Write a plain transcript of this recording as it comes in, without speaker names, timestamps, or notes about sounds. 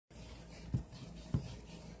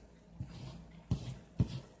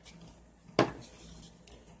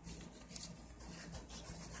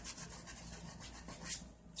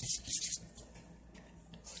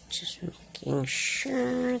making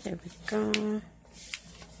sure. There we go.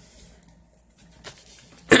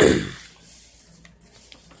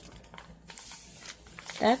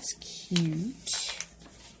 That's cute.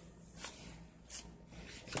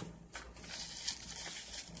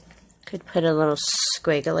 Could put a little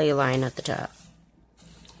squiggly line at the top.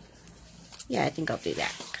 Yeah, I think I'll do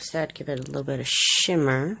that because that'd give it a little bit of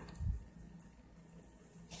shimmer.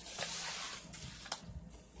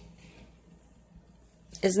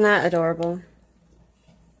 Isn't that adorable?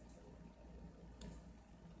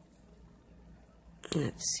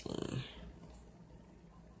 Let's see.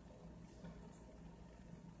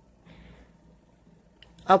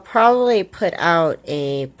 I'll probably put out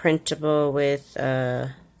a printable with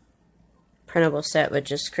printable set with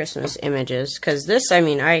just Christmas images, because this, I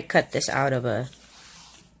mean, I cut this out of a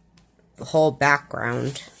whole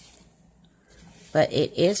background, but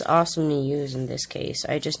it is awesome to use in this case.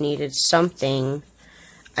 I just needed something.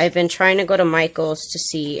 I've been trying to go to Michael's to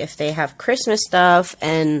see if they have Christmas stuff,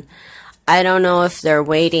 and I don't know if they're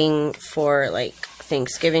waiting for like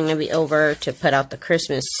Thanksgiving to be over to put out the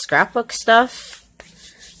Christmas scrapbook stuff,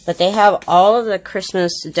 but they have all of the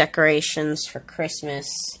Christmas decorations for Christmas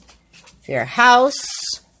for your house,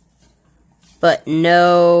 but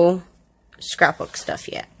no scrapbook stuff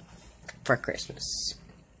yet for Christmas.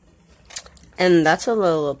 And that's a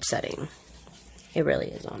little upsetting. It really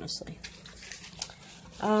is, honestly.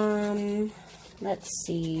 Let's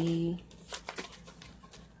see.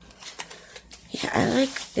 Yeah, I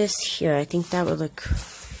like this here. I think that would look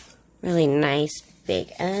really nice,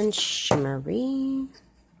 big, and shimmery.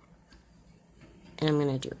 And I'm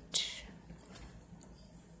gonna do it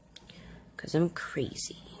because I'm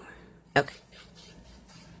crazy. Okay.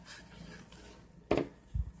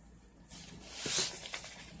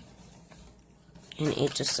 And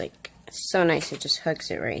it just like, it's so nice, it just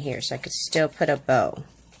hugs it right here. So I could still put a bow.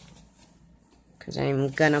 Because I'm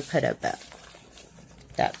gonna put a bow.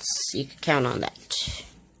 That's, you can count on that.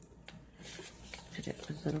 Put it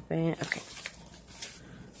a little bit, okay.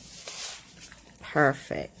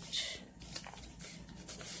 Perfect.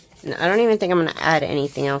 And I don't even think I'm gonna add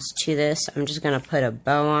anything else to this. I'm just gonna put a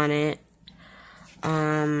bow on it.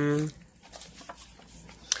 I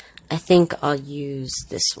think I'll use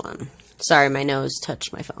this one. Sorry, my nose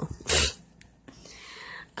touched my phone.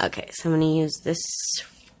 Okay, so I'm going to use this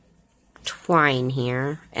twine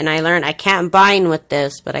here. And I learned I can't bind with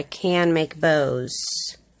this, but I can make bows.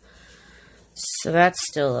 So that's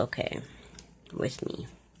still okay with me.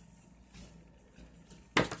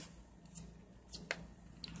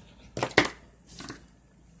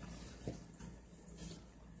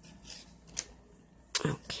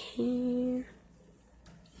 Okay.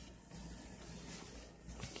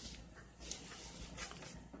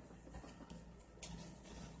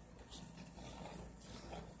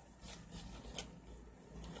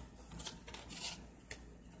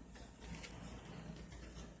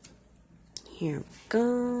 Here we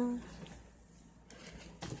go.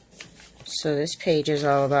 So this page is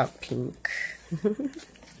all about pink.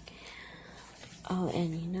 Oh,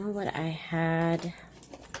 and you know what I had?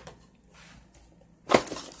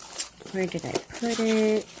 Where did I put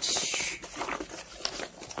it?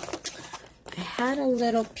 I had a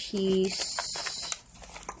little piece.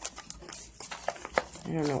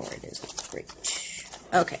 I don't know where it is. Great.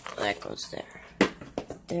 Okay, that goes there.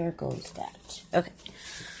 There goes that. Okay.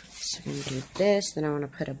 So I'm going to do this, then I want to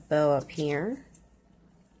put a bow up here.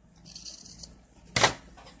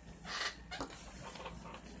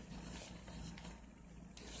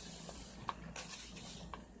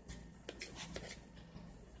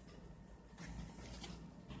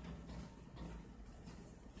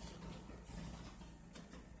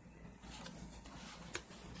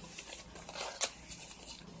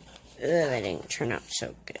 Ugh, that didn't turn out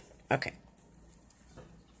so good. Okay.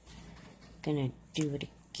 Gonna do it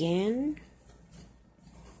again.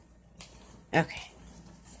 Okay.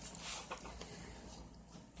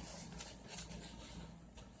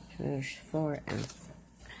 So there's 4 and 4.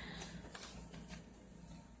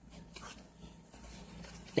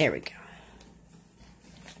 There we go.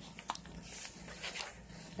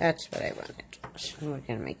 That's what I wanted. So we're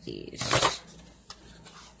gonna make these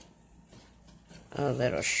a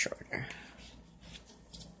little shorter.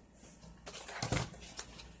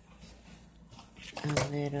 A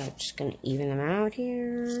little, just gonna even them out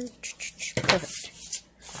here. Perfect.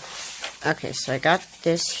 Okay, so I got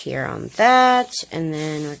this here on that, and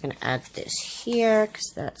then we're gonna add this here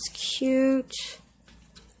because that's cute.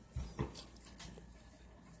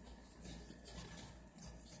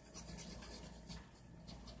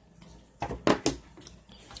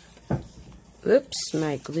 Oops,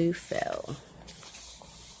 my glue fell.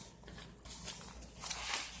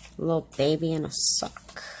 little baby in a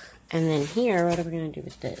sock. And then here, what are we going to do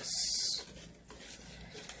with this?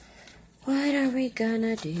 What are we going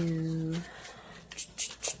to do?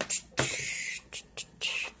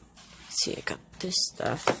 Let's see, I got this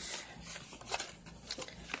stuff.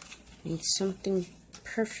 Need something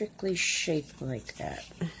perfectly shaped like that.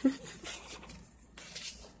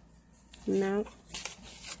 No.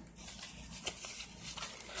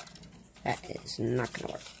 That is not going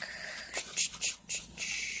to work.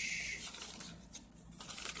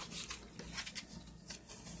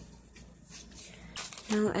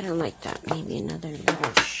 No, I don't like that. Maybe another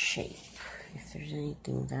little shape. If there's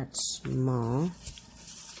anything that small.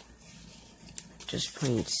 Just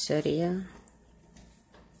poinsettia.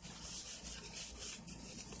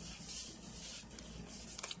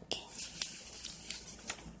 Okay.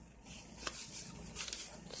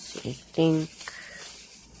 Let's see, I think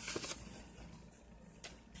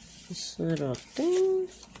this little thing.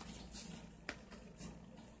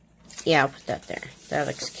 Yeah, I'll put that there. That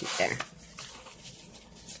looks cute there.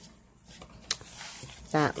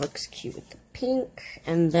 That looks cute with the pink.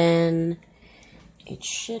 And then it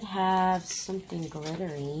should have something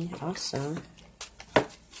glittery also.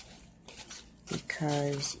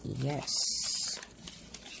 Because, yes.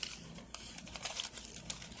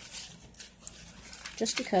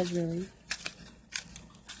 Just because, really.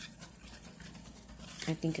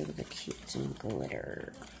 I think it would look cute with some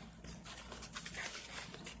glitter.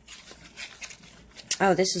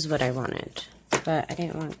 Oh, this is what I wanted. But I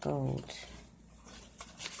didn't want gold.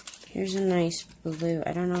 Here's a nice blue.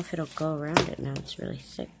 I don't know if it'll go around it now. It's really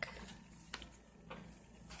thick.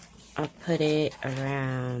 I'll put it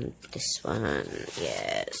around this one.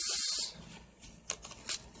 Yes.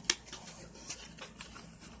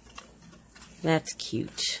 That's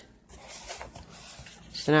cute.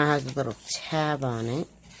 So now it has a little tab on it.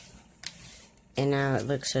 And now it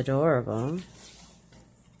looks adorable.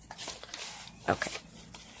 Okay.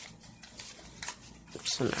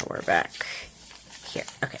 So now we're back here.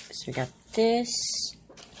 Okay, so we got this.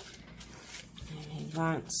 And I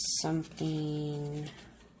want something.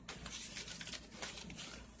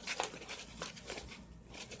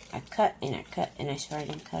 I cut, and I swear I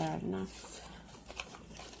didn't cut out enough.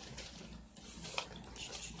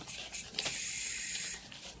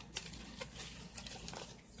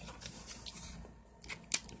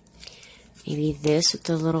 Maybe this with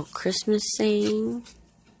the little Christmas saying.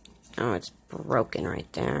 Oh, it's broken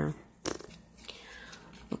right there.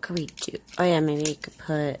 What could we do? Oh yeah, maybe you could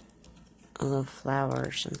put a little flower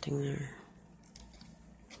or something there.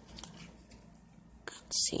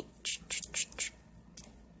 Let's see.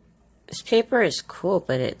 This paper is cool,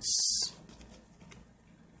 but it's...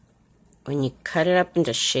 when you cut it up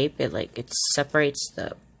into shape, it separates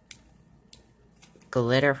the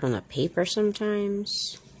glitter from the paper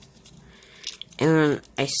sometimes. And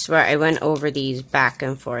I swear I went over these back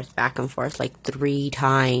and forth like 3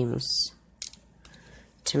 times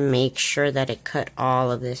to make sure that it cut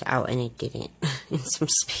all of this out, and it didn't in some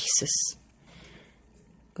spaces.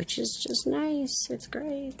 Which is just nice. It's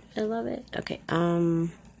great. I love it. Okay, I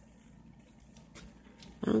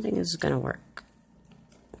don't think this is gonna work.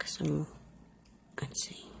 Cause let's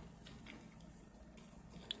see.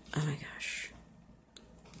 Oh my gosh.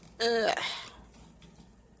 Ugh.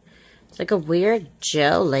 It's like a weird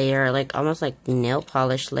gel layer, like almost like nail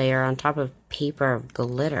polish layer on top of paper of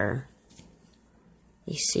glitter.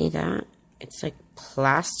 You see that? It's like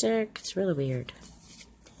plastic. It's really weird.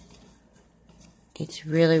 It's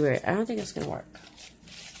really weird. I don't think it's gonna work.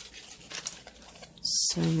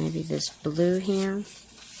 So maybe this blue here.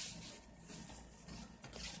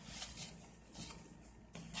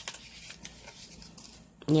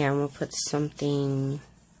 Yeah, I'm gonna put something.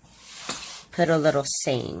 Put a little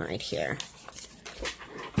saying right here.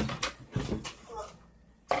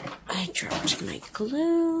 I dropped my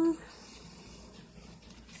glue.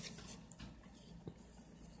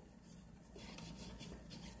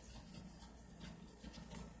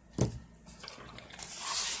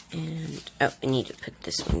 And, oh, I need to put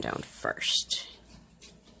this one down first.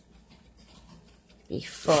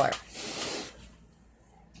 Before.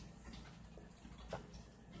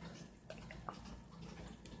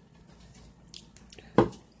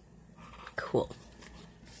 Cool.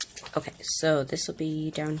 Okay, so this will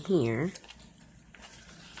be down here.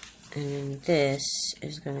 And this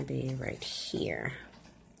is going to be right here.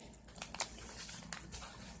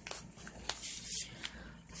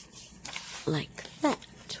 Like that,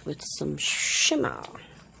 with some shimmer.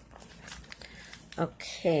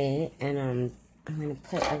 Okay, and I'm going to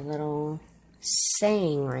put a little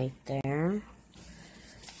saying right there.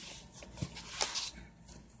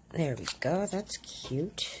 There we go, that's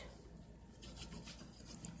cute.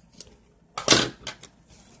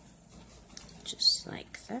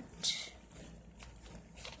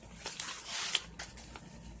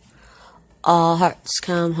 All hearts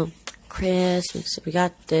come home for Christmas. So we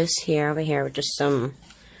got this here, over here, with just some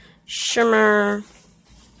shimmer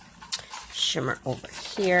over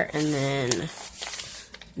here, and then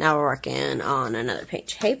now we're working on another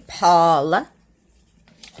page. Hey, Paula.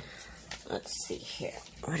 Let's see here.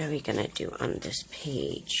 What are we gonna do on this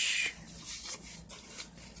page?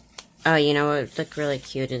 Oh, you know what would look really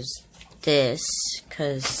cute is this,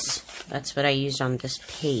 because that's what I used on this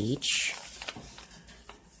page.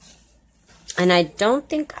 And I don't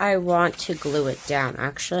think I want to glue it down.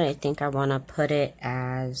 Actually, I think I want to put it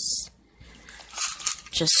as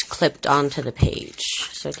just clipped onto the page.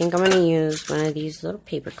 So I think I'm going to use one of these little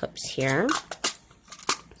paper clips here.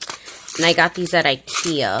 And I got these at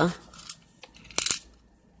IKEA.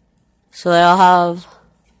 So they'll have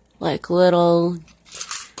like little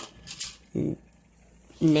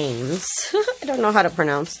names. I don't know how to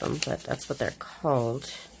pronounce them, but that's what they're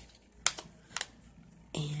called.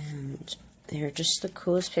 And they're just the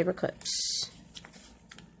coolest paper clips.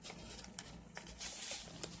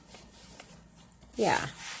 Yeah,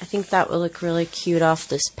 I think that will look really cute off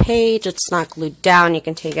this page. It's not glued down. You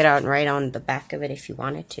can take it out and write on the back of it if you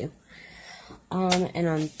wanted to. And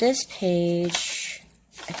on this page,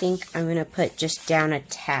 I think I'm going to put just down a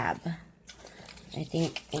tab. I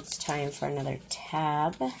think it's time for another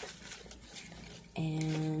tab.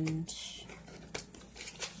 And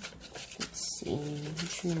let's see,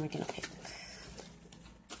 which one am I going to pick?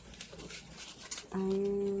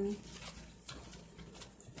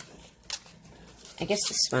 I guess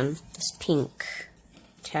this one, this pink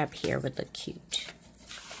tab here would look cute.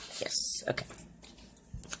 Yes, okay.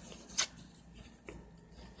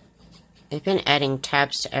 I've been adding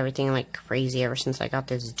tabs to everything like crazy ever since I got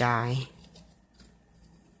this die.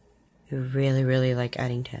 I really, really like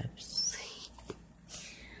adding tabs.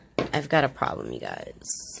 I've got a problem, you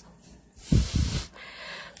guys.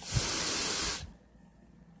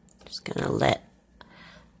 Just gonna let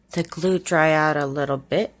the glue dry out a little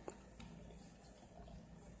bit.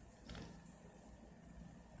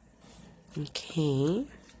 Okay,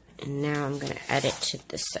 and now I'm going to add it to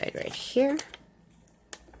this side right here.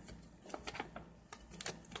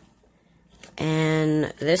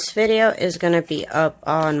 And this video is going to be up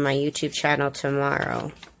on my YouTube channel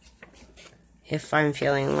tomorrow, if I'm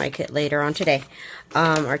feeling like it later on today,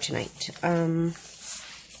 or tonight.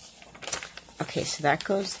 Okay, so that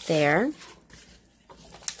goes there.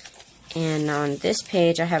 And on this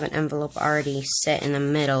page, I have an envelope already set in the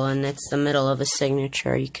middle, and it's the middle of a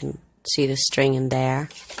signature. You can see the string in there.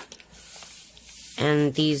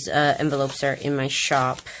 And these envelopes are in my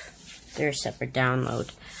shop. They're a separate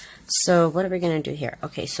download. So what are we going to do here?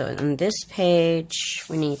 Okay, so on this page,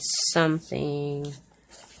 we need something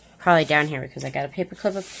probably down here because I got a paper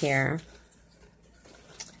clip up here.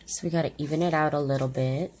 So we got to even it out a little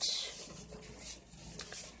bit.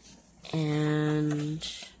 And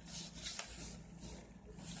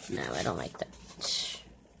no, I don't like that.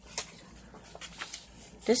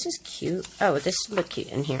 This is cute. Oh, this would look cute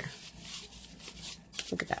in here.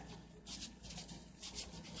 Look at that.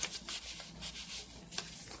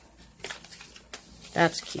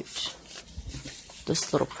 That's cute.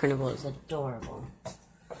 This little printable is adorable.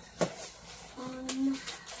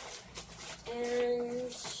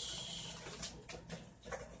 And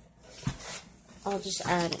I'll just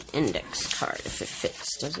add an index card if it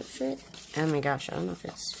fits. Does it fit? Oh my gosh, I don't know if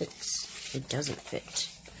it fits. It doesn't fit.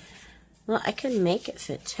 Well, I can make it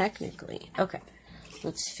fit technically. Okay,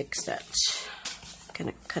 let's fix that. I'm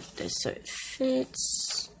gonna cut this so it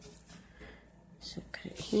fits. So cut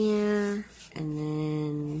it here, and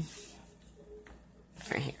then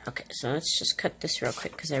right here. Okay, so let's just cut this real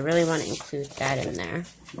quick because I really want to include that in there.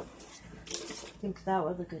 I think that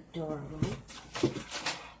would look adorable.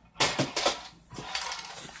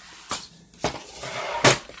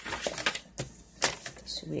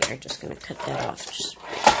 So we are just going to cut that off just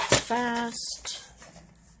really fast.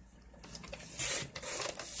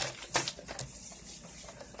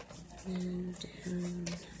 And down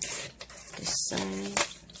this side.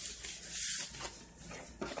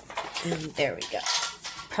 And there we go.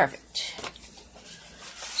 Perfect.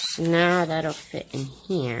 So now that'll fit in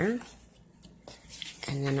here.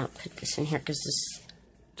 And then I'll put this in here because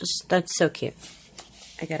that's so cute.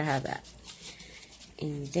 I gotta have that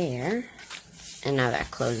in there. And now that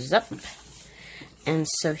closes up. And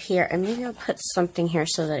so here, and maybe I'll put something here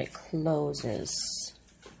so that it closes.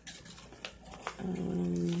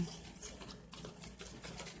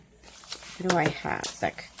 What do I have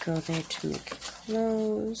that could go there to make it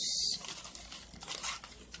close?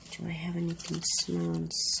 Do I have anything small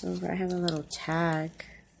and silver? I have a little tag.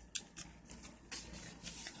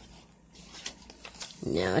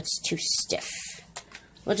 No, it's too stiff.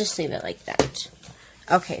 We'll just leave it like that.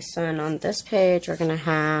 Okay, so then on this page, we're going to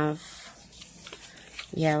have,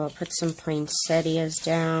 yeah, we'll put some poinsettias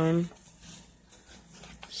down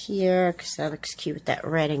here, because that looks cute with that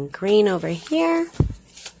red and green over here.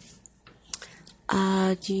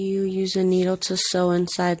 Do you use a needle to sew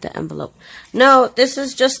inside the envelope? No, this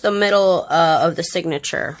is just the middle of the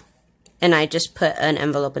signature, and I just put an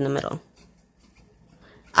envelope in the middle.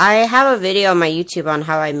 I have a video on my YouTube on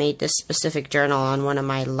how I made this specific journal on one of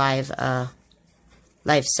my live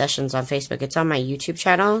sessions on Facebook. It's on my YouTube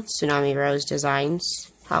channel, Tsunami Rose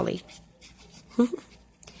Designs, Holly.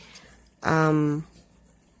 And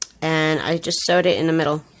I just sewed it in the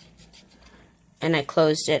middle, and I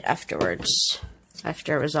closed it afterwards,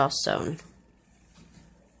 after it was all sewn.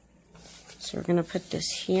 So we're gonna put this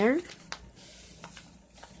here.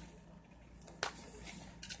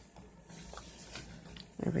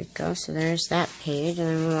 There we go. So there's that page, and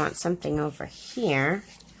then we want something over here.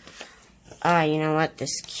 You know what?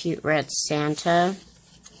 This cute red Santa.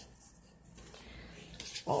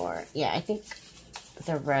 Or, yeah, I think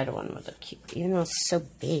the red one would look cute. Even though it's so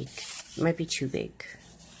big. It might be too big.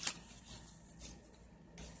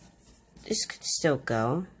 This could still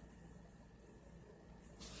go.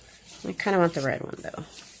 I kind of want the red one, though.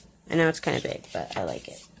 I know it's kind of big, but I like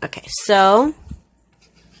it. Okay, so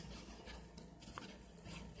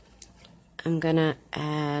I'm gonna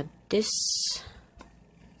add this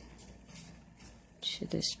to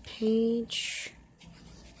this page.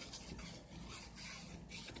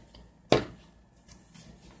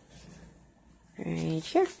 Right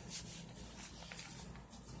here.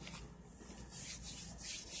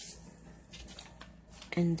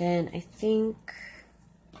 And then I think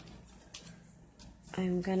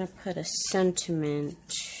I'm gonna put a sentiment.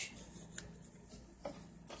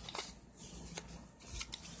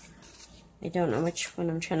 I don't know which one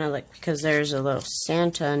I'm trying to look, because there's a little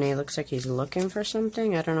Santa and he looks like he's looking for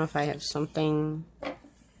something. I don't know if I have something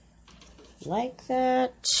like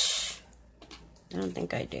that. I don't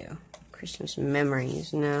think I do. Christmas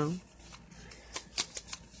memories, no.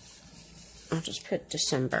 I'll just put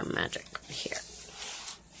December magic here.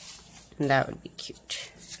 And that would be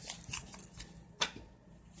cute.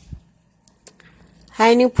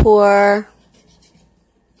 Hi, Newport.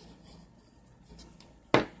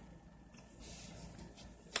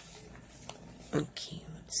 Okay,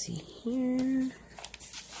 let's see here.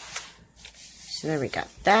 So there we got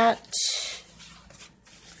that.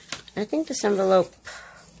 I think this envelope,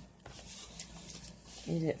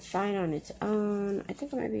 is it fine on its own? I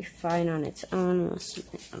think it might be fine on its own. We'll see.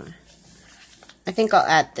 I think I'll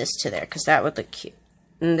add this to there because that would look cute.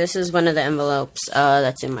 And this is one of the envelopes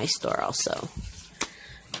that's in my store also,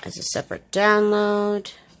 as a separate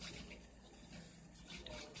download.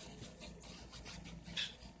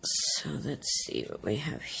 So let's see what we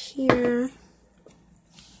have here.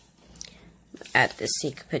 Add this so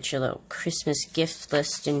you could put your little Christmas gift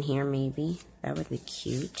list in here maybe. That would be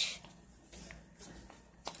cute.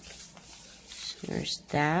 So there's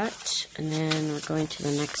that. And then we're going to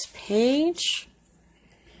the next page.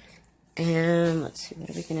 And let's see, what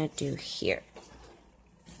are we going to do here?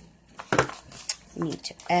 We need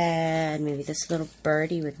to add, maybe this little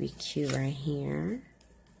birdie would be cute right here.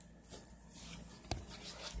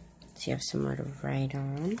 So you have somewhere to write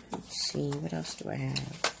on. Let's see, what else do I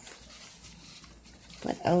have?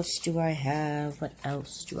 What else do I have? What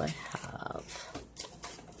else do I have?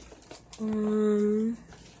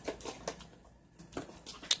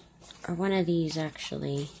 Or one of these,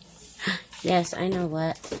 actually. Yes, I know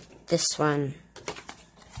what. This one.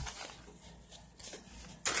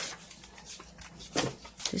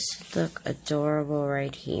 This would look adorable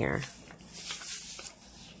right here.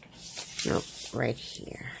 Nope, right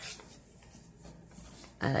here.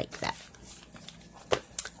 I like that.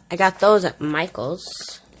 I got those at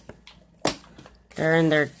Michael's. They're in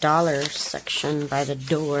their dollar section by the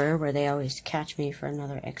door where they always catch me for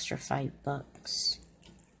another extra $5.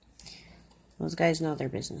 Those guys know their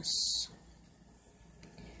business.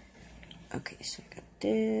 Okay, so I got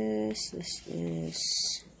this. This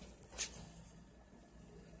is...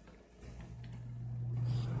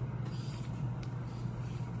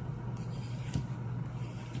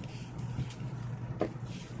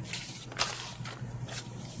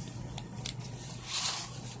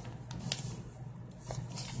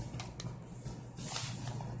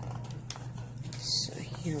 So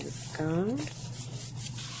here we go.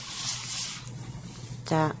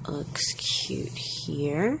 That looks cute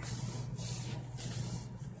here.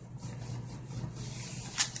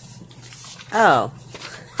 Oh.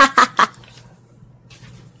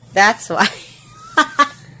 That's why.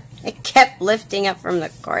 kept lifting up from the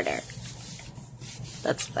corner.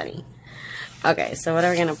 That's funny. Okay, so what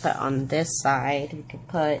are we gonna put on this side? We could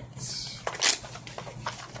put,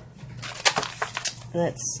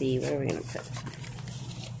 let's see, what are we gonna put?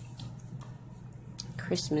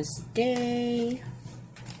 Christmas Day.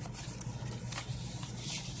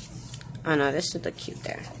 Oh no, this would look cute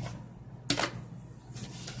there.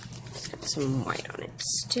 Let's get some white on it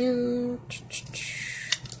still.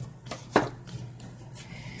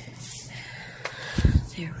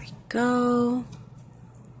 There we go.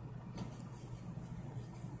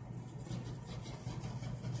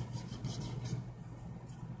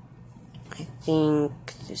 I think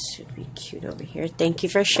this would be cute over here. Thank you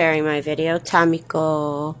for sharing my video,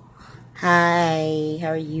 Tamiko. Hi, how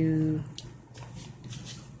are you?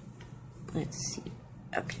 Let's see.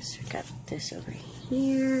 Okay, so we got this over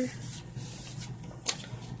here.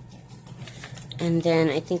 And then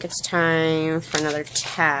I think it's time for another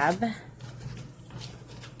tab.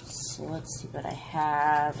 So let's see what I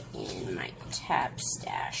have in my tab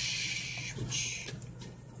stash, which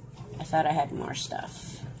I thought I had more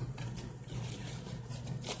stuff.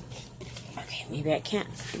 Okay, maybe I can't.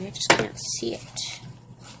 Maybe I just can't see it.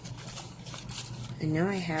 I know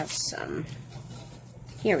I have some.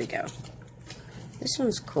 Here we go. This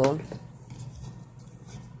one's cool.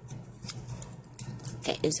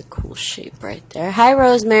 It is a cool shape right there. Hi,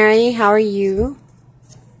 Rosemary. How are you?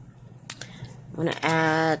 I want to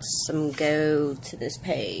add some gold to this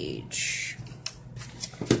page.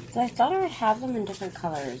 I thought I would have them in different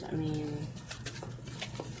colors. I mean,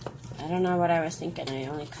 I don't know what I was thinking. I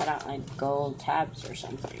only cut out like gold tabs or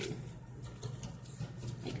something.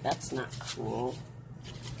 Like, that's not cool.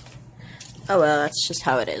 Oh well, that's just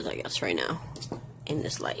how it is, I guess, right now in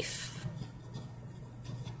this life.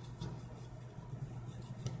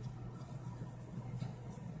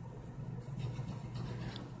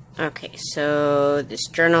 Okay, so this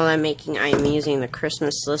journal I'm making, I am using the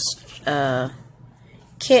Christmas list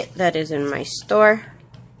kit that is in my store,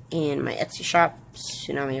 in my Etsy shop,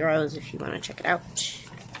 Tsunami Rose, if you want to check it out.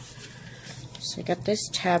 So I got this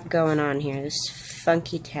tab going on here, this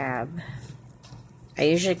funky tab. I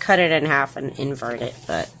usually cut it in half and invert it,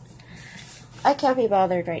 but I can't be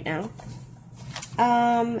bothered right now.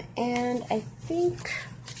 And I think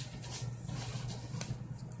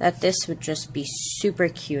that this would just be super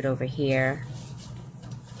cute over here.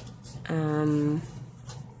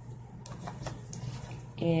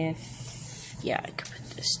 Yeah, I could put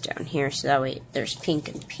this down here so that way there's pink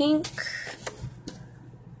and pink.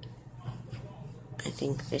 I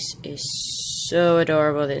think this is so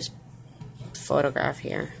adorable, this photograph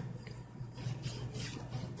here.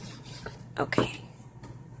 Okay.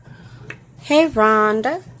 Hey,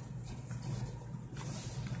 Rhonda.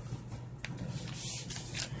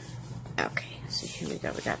 Okay, so here we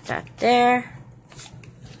go. We got that there.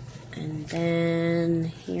 And then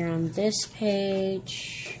here on this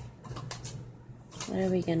page, what are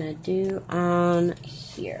we gonna do on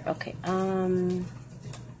here? Okay,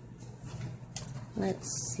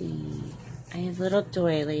 let's see. I have little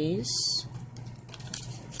doilies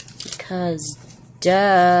because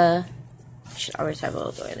duh, I should always have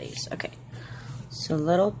little doilies. Okay, so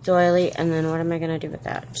little doily, and then what am I gonna do with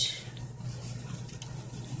that?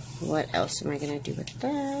 What else am I gonna do with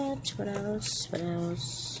that? What else? What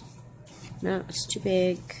else? No, it's too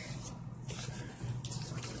big.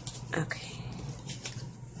 Okay.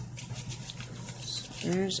 So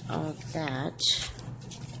there's all that.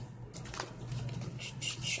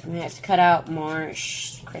 I'm gonna have to cut out more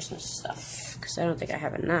Christmas stuff because I don't think I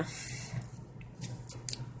have enough.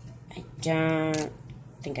 I don't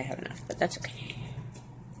think I have enough, but that's okay.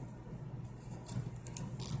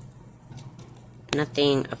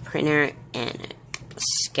 Nothing a printer and a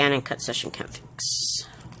scan and cut session can't fix.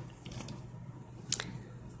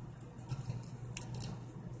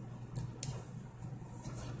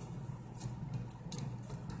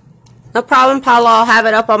 No problem, Paula. I'll have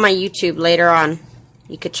it up on my YouTube later on.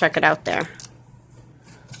 You could check it out there.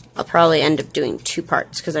 I'll probably end up doing 2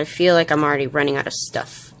 parts because I feel like I'm already running out of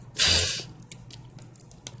stuff.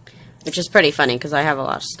 Which is pretty funny because I have a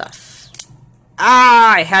lot of stuff.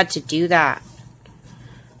 Ah, I had to do that.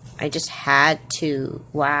 I just had to.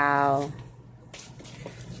 Wow.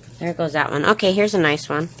 There goes that one. Okay, here's a nice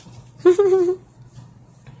one.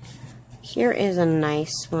 Here is a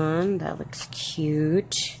nice one. That looks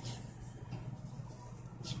cute.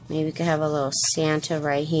 Maybe we could have a little Santa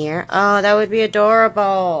right here. Oh, that would be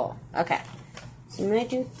adorable. Okay. So I'm going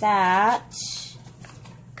to do that.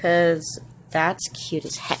 Because that's cute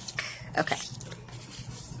as heck. Okay.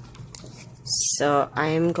 So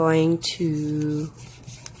I'm going to...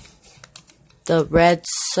 the red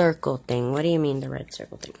circle thing. What do you mean the red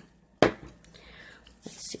circle thing?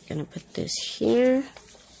 Let's see, gonna put this here.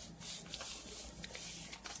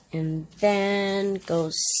 And then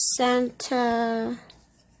goes Santa.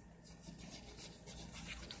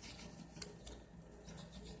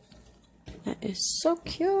 That is so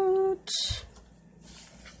cute.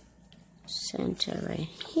 Santa right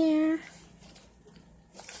here.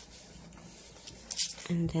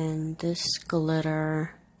 And then this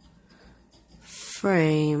glitter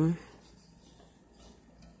frame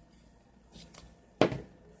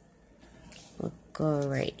will go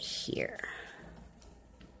right here.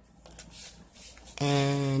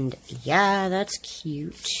 And yeah, that's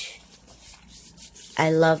cute.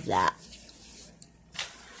 I love that.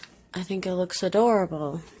 I think it looks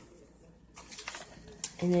adorable.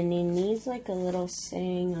 And then it needs like a little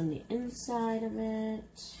saying on the inside of it.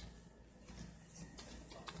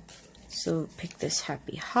 So pick this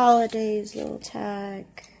Happy Holidays little tag.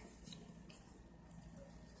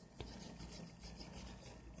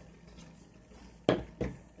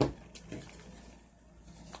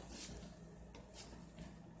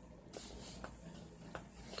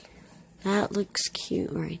 That looks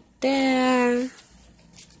cute right there.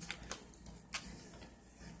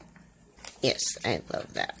 Yes, I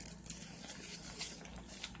love that.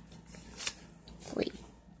 Wait.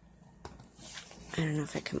 I don't know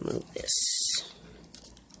if I can move this.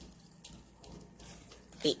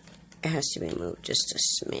 Wait. It has to be moved just a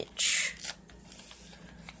smidge.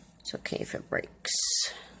 It's okay if it breaks.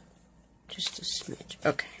 Just a smidge.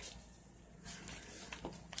 Okay.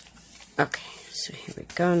 Okay. So here we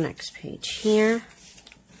go, next page here.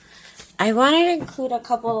 I wanted to include a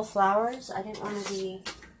couple of flowers. I didn't want to be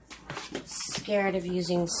scared of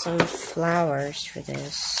using some flowers for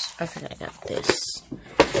this. I forgot I got this.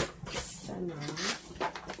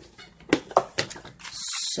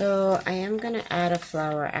 So I am going to add a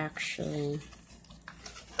flower actually.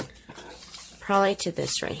 Probably to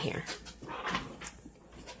this right here.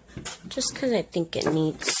 Just because I think it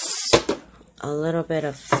needs a little bit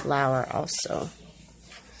of flower also.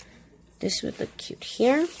 This would look cute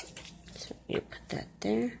here. So you put that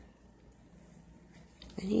there.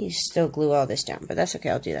 I need to still glue all this down, but that's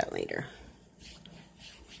okay. I'll do that later.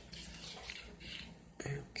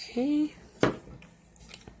 Okay. I'm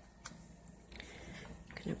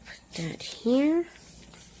gonna put that here.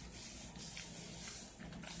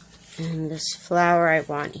 And this flower I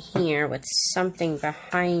want here with something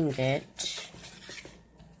behind it.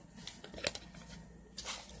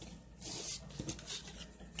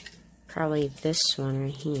 Probably this one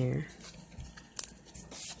right here.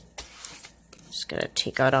 Just gotta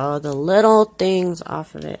take out all the little things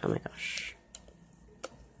off of it. Oh my gosh.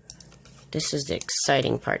 This is the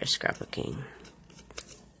exciting part of scrapbooking.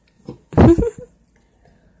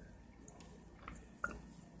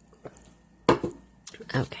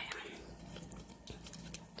 Okay.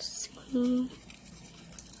 Let's see.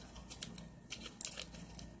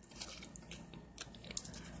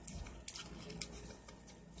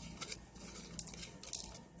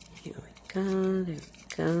 Here we go, there we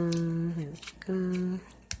go, there we go.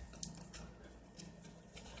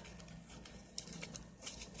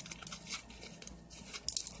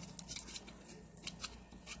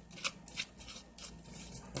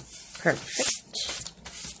 Perfect.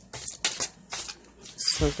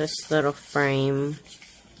 So this little frame,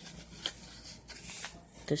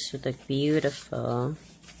 this would look beautiful.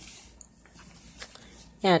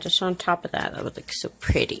 Yeah, just on top of that, that would look so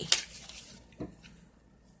pretty.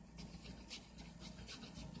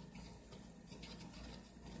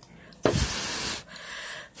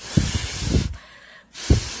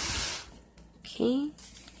 Okay.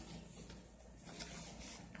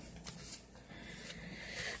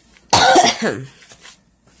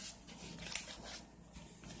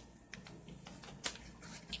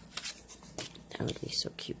 That would be so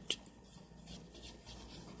cute.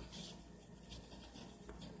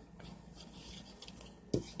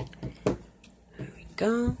 There we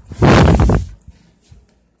go.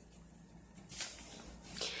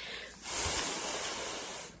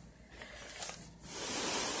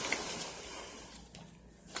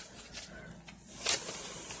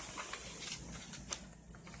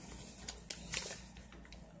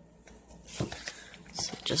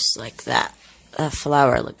 Just like that. The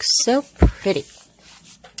flower looks so pretty.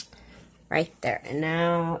 Right there. And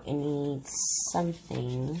now it needs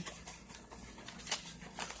something.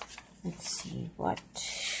 Let's see what.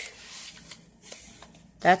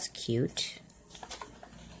 That's cute.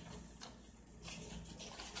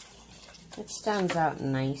 It stands out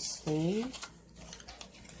nicely.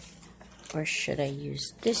 Or should I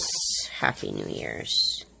use this Happy New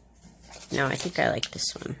Year's? No, I think I like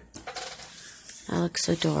this one. That looks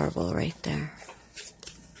adorable right there.